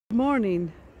Good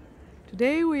morning.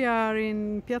 Today we are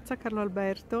in Piazza Carlo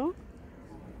Alberto,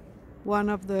 one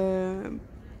of the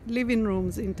living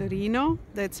rooms in Torino.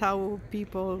 That's how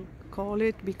people call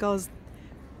it because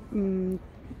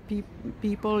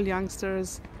people,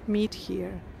 youngsters meet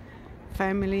here.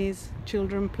 Families,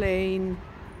 children playing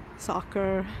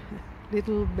soccer,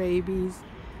 little babies.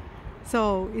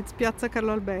 So it's Piazza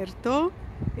Carlo Alberto.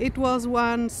 It was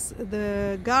once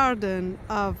the garden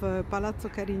of Palazzo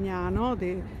Carignano,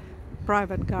 the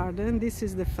private garden. This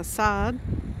is the facade.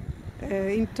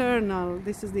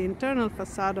 This is the internal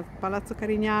facade of Palazzo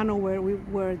Carignano, where we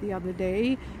were the other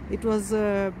day. It was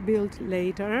built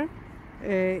later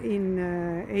in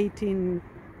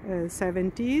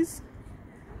 1870s,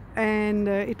 and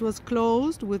it was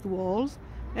closed with walls,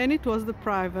 and it was the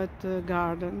private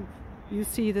garden. You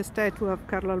see the statue of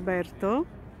Carlo Alberto,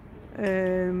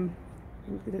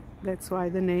 that's why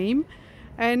the name,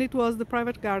 and it was the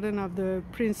private garden of the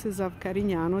Princes of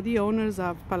Carignano, the owners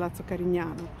of Palazzo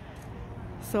Carignano.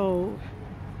 So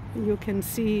you can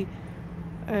see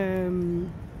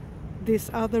this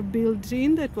other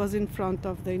building that was in front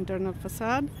of the internal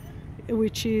facade,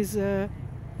 which is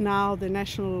now the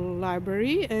National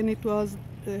Library, and it was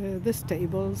the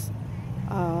stables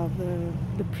of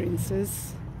the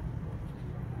princes.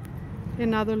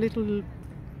 Another little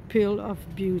pill of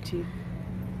beauty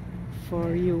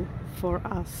for you, for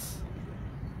us,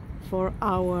 for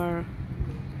our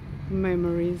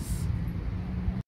memories.